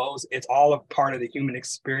highs, the lows, it's all a part of the human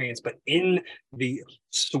experience. But in the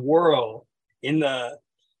swirl, in the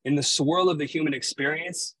swirl of the human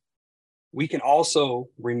experience, we can also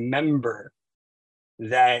remember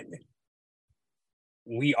that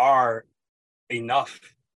we are enough.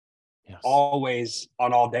 Yes. Always,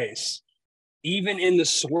 on all days, even in the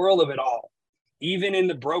swirl of it all, even in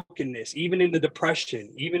the brokenness, even in the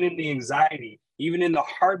depression, even in the anxiety, even in the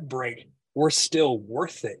heartbreak, we're still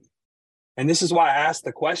worth it. And this is why I ask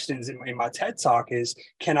the questions in my TED Talk is,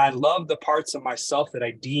 can I love the parts of myself that I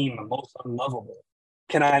deem most unlovable?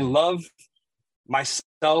 Can I love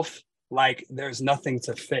myself like there's nothing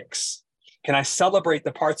to fix? Can I celebrate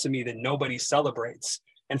the parts of me that nobody celebrates?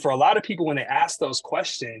 And for a lot of people, when they ask those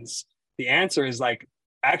questions, the answer is like,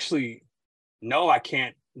 actually, no, I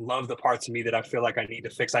can't love the parts of me that I feel like I need to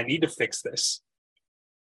fix. I need to fix this.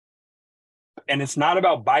 And it's not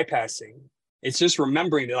about bypassing. It's just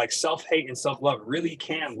remembering that like self-hate and self-love really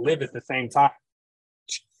can live at the same time.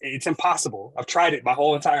 It's impossible. I've tried it my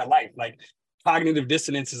whole entire life. Like cognitive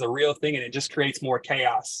dissonance is a real thing and it just creates more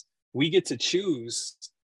chaos. We get to choose.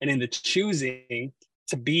 And in the choosing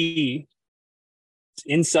to be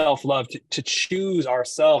in self-love, to choose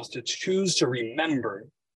ourselves, to choose to remember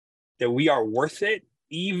that we are worth it,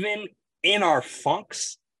 even in our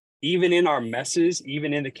funks, even in our messes,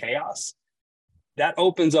 even in the chaos. That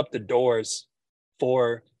opens up the doors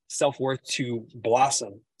for self-worth to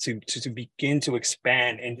blossom, to begin to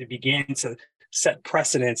expand and to begin to set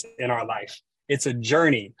precedents in our life. It's a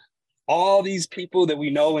journey. All these people that we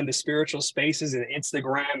know in the spiritual spaces and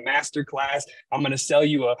Instagram masterclass, I'm going to sell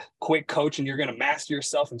you a quick coach and you're going to master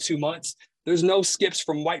yourself in 2 months. There's no skips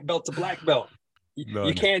from white belt to black belt.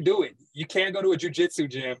 You can't do it. You can't go to a jiu-jitsu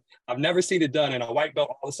gym. I've never seen it done. And a white belt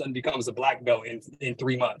all of a sudden becomes a black belt in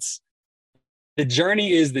 3 months. The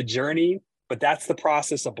journey is the journey, but that's the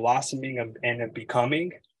process of blossoming and of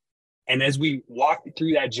becoming. And as we walk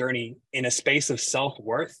through that journey in a space of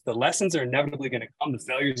self-worth, the lessons are inevitably going to come. The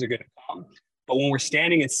failures are going to come. But when we're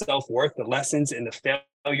standing in self-worth, the lessons and the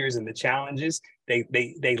failures and the challenges,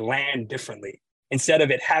 they land differently. Instead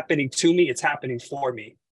of it happening to me, it's happening for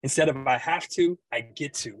me. Instead of I have to, I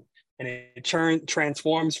get to. And it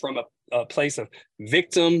transforms from a place of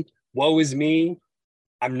victim, woe is me,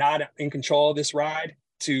 I'm not in control of this ride,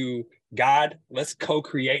 to God, let's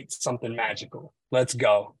co-create something magical. Let's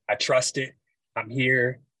go. I trust it. I'm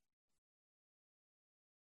here.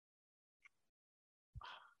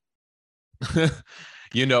 I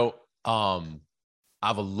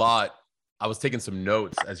have a lot. I was taking some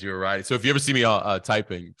notes as you were writing. So if you ever see me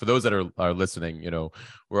typing, for those that are listening,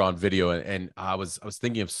 we're on video, and I was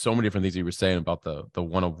thinking of so many different things you were saying about the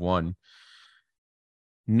one of one.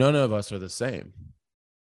 None of us are the same.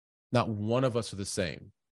 Not one of us are the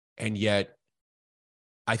same. And yet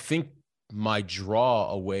I think my draw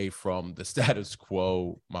away from the status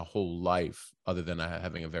quo my whole life, other than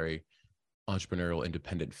having a very entrepreneurial,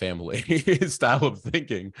 independent family style of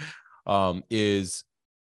thinking, is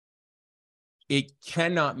it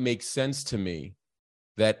cannot make sense to me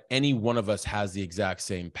that any one of us has the exact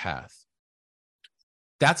same path.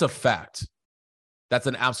 That's a fact. That's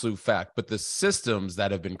an absolute fact. But the systems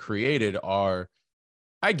that have been created are,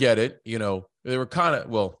 I get it, they were kind of,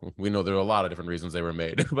 well, we know there are a lot of different reasons they were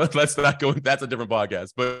made, but let's not go, that's a different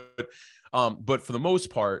podcast. But for the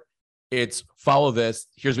most part, it's follow this,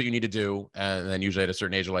 here's what you need to do. And then usually at a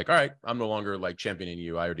certain age, you're like, all right, I'm no longer like championing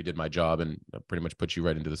you. I already did my job and pretty much put you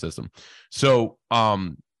right into the system. So,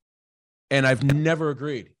 and I've never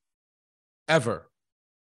agreed, ever,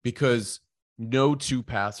 because no two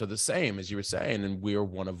paths are the same, as you were saying, and we are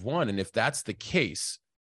one of one. And if that's the case,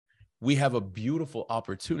 we have a beautiful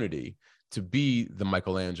opportunity to be the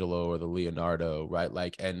Michelangelo or the Leonardo, right?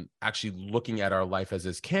 Like, and actually looking at our life as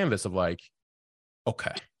this canvas of like,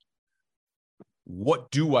 okay, what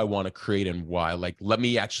do I want to create and why? Like, let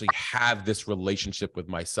me actually have this relationship with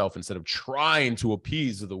myself instead of trying to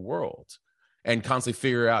appease the world and constantly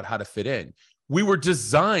figure out how to fit in. We were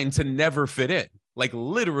designed to never fit in. Like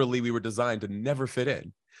literally we were designed to never fit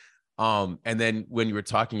in. And then when you were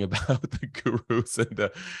talking about the gurus and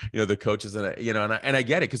the coaches and I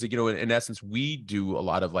get it. Cause in essence, we do a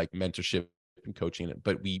lot of like mentorship and coaching,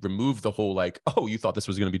 but we remove the whole, like, oh, you thought this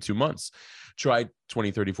was going to be 2 months, try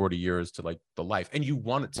 20, 30, 40 years to like the life. And you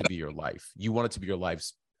want it to be your life. You want it to be your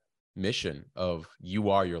life's mission of you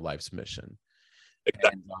are your life's mission.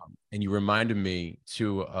 And you reminded me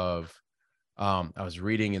too of, I was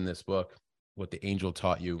reading in this book, What the Angel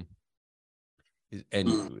Taught You.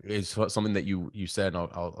 And it's something that you said, and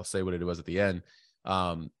I'll say what it was at the end.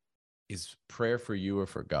 is prayer for you or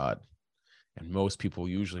for God? And most people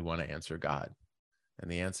usually want to answer God.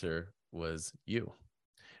 And the answer was you.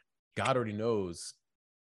 God already knows.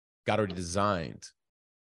 God already designed.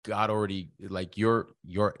 God already, like, you're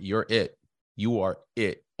it. You are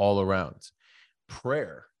it all around.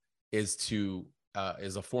 Prayer is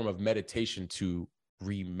a form of meditation to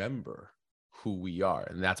remember who we are.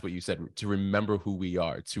 And that's what you said, to remember who we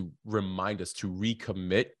are, to remind us, to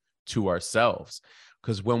recommit to ourselves.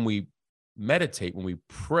 Because when we meditate, when we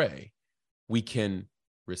pray, we can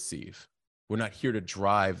receive. We're not here to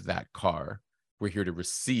drive that car. We're here to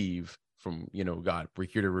receive from, God. We're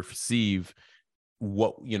here to receive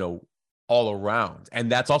what, all around.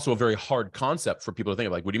 And that's also a very hard concept for people to think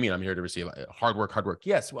of. Like, what do you mean I'm here to receive? Hard work?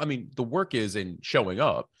 Yes. I mean, the work is in showing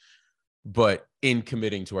up, but in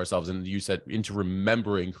committing to ourselves. And you said into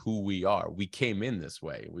remembering who we are. We came in this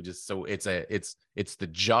way. So it's the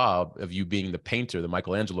job of you being the painter, the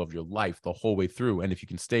Michelangelo of your life the whole way through. And if you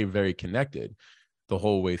can stay very connected the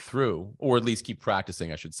whole way through, or at least keep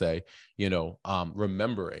practicing, I should say,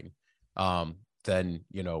 remembering, then,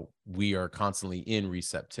 we are constantly in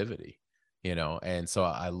receptivity, and so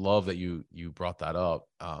I love that you brought that up,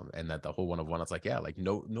 and that the whole one of one, it's like, yeah, like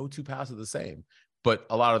no two paths are the same, but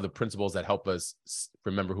a lot of the principles that help us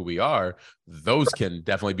remember who we are, those can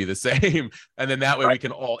definitely be the same. And then that way we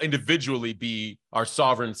can all individually be our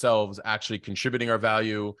sovereign selves, actually contributing our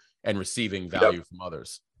value and receiving value from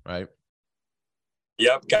others. Right.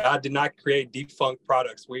 Yep. God did not create defunct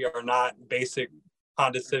products. We are not basic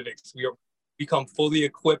Honda Civics. We are become fully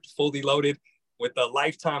equipped, fully loaded with a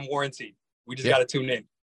lifetime warranty. We just got to tune in.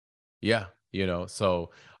 Yeah. So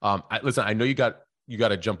listen, I know you got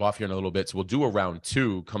to jump off here in a little bit. So we'll do a round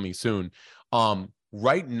 2 coming soon.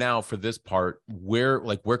 Right now for this part, where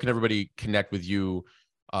can everybody connect with you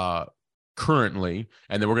currently?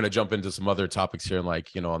 And then we're going to jump into some other topics here,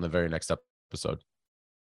 on the very next episode.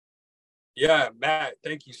 Yeah, Matt,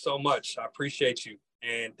 thank you so much. I appreciate you.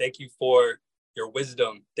 And thank you for your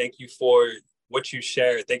wisdom. Thank you for what you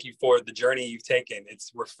shared. Thank you for the journey you've taken.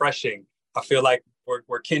 It's refreshing. I feel like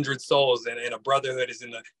we're kindred souls, and a brotherhood is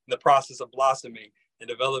in the process of blossoming and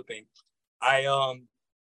developing.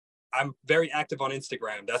 I'm very active on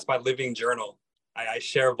Instagram. That's my living journal. I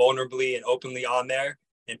share vulnerably and openly on there,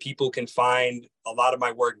 and people can find a lot of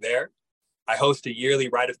my work there. I host a yearly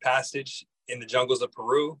rite of passage in the jungles of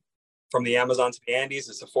Peru, from the Amazon to the Andes.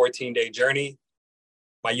 It's a 14-day journey.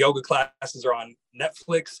 My yoga classes are on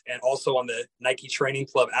Netflix and also on the Nike Training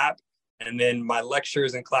Club app. And then my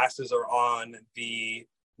lectures and classes are on the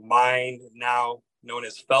Mind, now known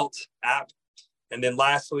as Felt app. And then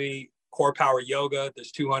lastly, Core Power Yoga.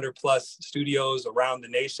 There's 200 plus studios around the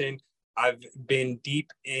nation. I've been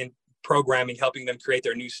deep in programming, helping them create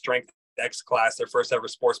their new Strength X class, their first ever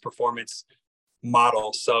sports performance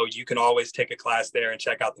model. So you can always take a class there and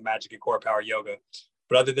check out the magic of Core Power Yoga.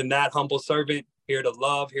 But other than that, humble servant, here to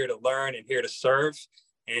love, here to learn, and here to serve.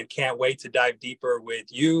 And can't wait to dive deeper with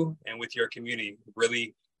you and with your community.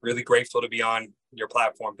 Really, really grateful to be on your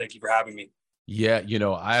platform. Thank you for having me. Yeah,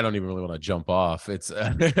 I don't even really want to jump off. It's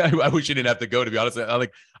I wish you didn't have to go, to be honest.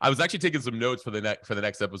 I was actually taking some notes for the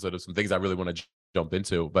next episode of some things I really want to jump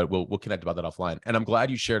into, but we'll connect about that offline. And I'm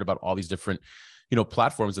glad you shared about all these different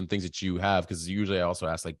platforms and things that you have, because usually I also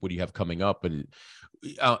ask, like, what do you have coming up? And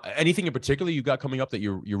anything in particular you got coming up that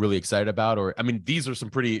you're really excited about? Or, I mean, these are some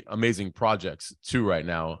pretty amazing projects too right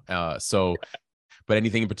now. But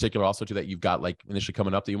anything in particular also too that you've got like initially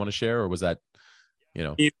coming up that you want to share, or was that,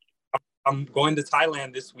 I'm going to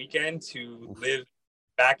Thailand this weekend to live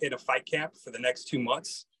back in a fight camp for the next 2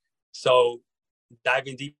 months. So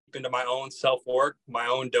diving deep into my own self-work, my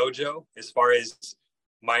own dojo, as far as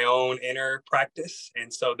my own inner practice.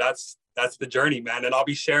 And so that's the journey, man. And I'll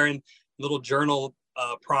be sharing little journal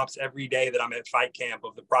prompts every day that I'm at fight camp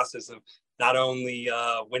of the process of not only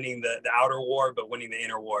winning the outer war, but winning the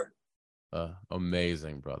inner war.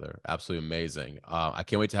 Amazing, brother. Absolutely amazing. I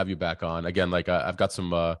can't wait to have you back on again. Like I've got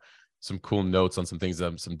some cool notes on some things,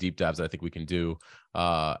 some deep dives that I think we can do.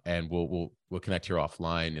 And we'll connect here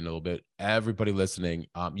offline in a little bit. Everybody listening,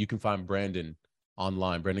 you can find Branden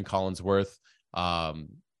online, Branden Collinsworth.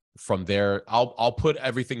 From there, I'll put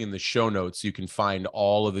everything in the show notes so you can find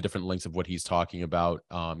all of the different links of what he's talking about,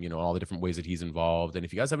 all the different ways that he's involved. And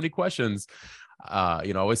if you guys have any questions,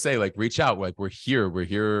 I always say, like, reach out. Like, we're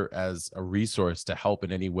here as a resource to help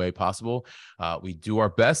in any way possible. We do our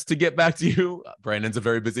best to get back to you. Branden's a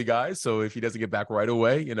very busy guy, so if he doesn't get back right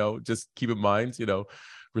away, just keep in mind,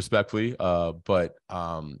 respectfully. But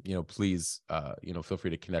please, feel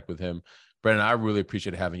free to connect with him. Branden, I really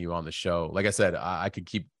appreciate having you on the show. Like I said, I could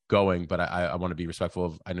keep going, but I want to be respectful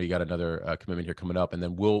of, I know you got another commitment here coming up, and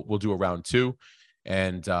then we'll do a round two,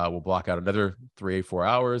 and we'll block out another 3-4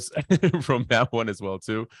 hours from that one as well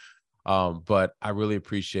too. But I really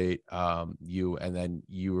appreciate you, and then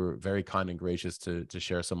you were very kind and gracious to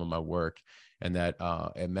share some of my work, and that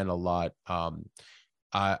it meant a lot.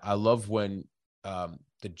 I love when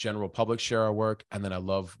the general public share our work, and then I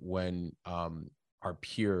love when our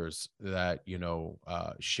peers that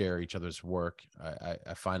share each other's work.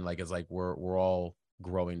 I find like it's like we're all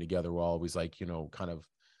growing together. We're always like kind of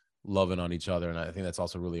loving on each other, and I think that's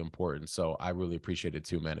also really important. So I really appreciate it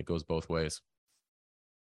too, man. It goes both ways.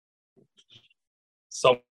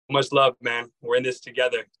 So much love, man. We're in this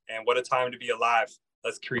together, and what a time to be alive.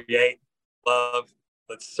 Let's create, love,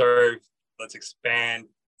 let's serve, let's expand,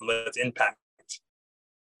 let's impact.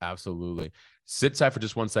 Absolutely. Sit tight for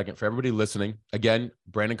just 1 second. For everybody listening, again,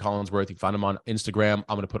 Branden Collinsworth, you can find him on Instagram.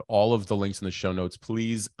 I'm going to put all of the links in the show notes.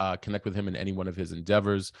 Please connect with him in any one of his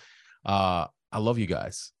endeavors. I love you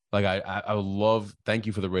guys. Like I love, thank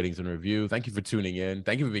you for the ratings and review. Thank you for tuning in.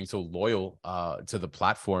 Thank you for being so loyal to the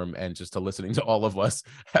platform, and just to listening to all of us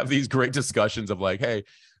have these great discussions of like, hey,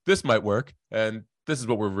 this might work, and this is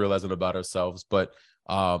what we're realizing about ourselves. But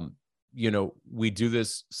we do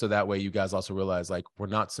this so that way you guys also realize like we're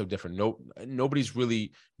not so different. Nobody's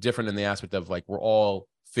really different in the aspect of like we're all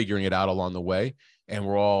figuring it out along the way, and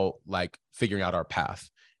we're all like figuring out our path.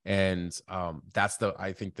 And that's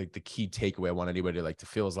I think the key takeaway I want anybody to like to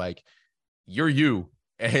feel is like you're you,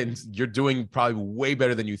 and you're doing probably way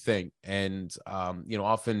better than you think. And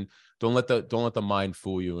often don't let the mind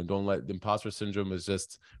fool you, and don't let the imposter syndrome is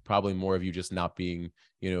just probably more of you just not being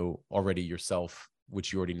already yourself,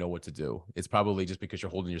 which you already know what to do. It's probably just because you're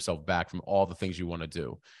holding yourself back from all the things you want to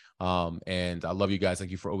do. And I love you guys. Thank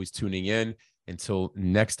you for always tuning in. Until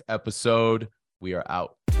next episode, we are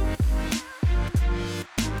out.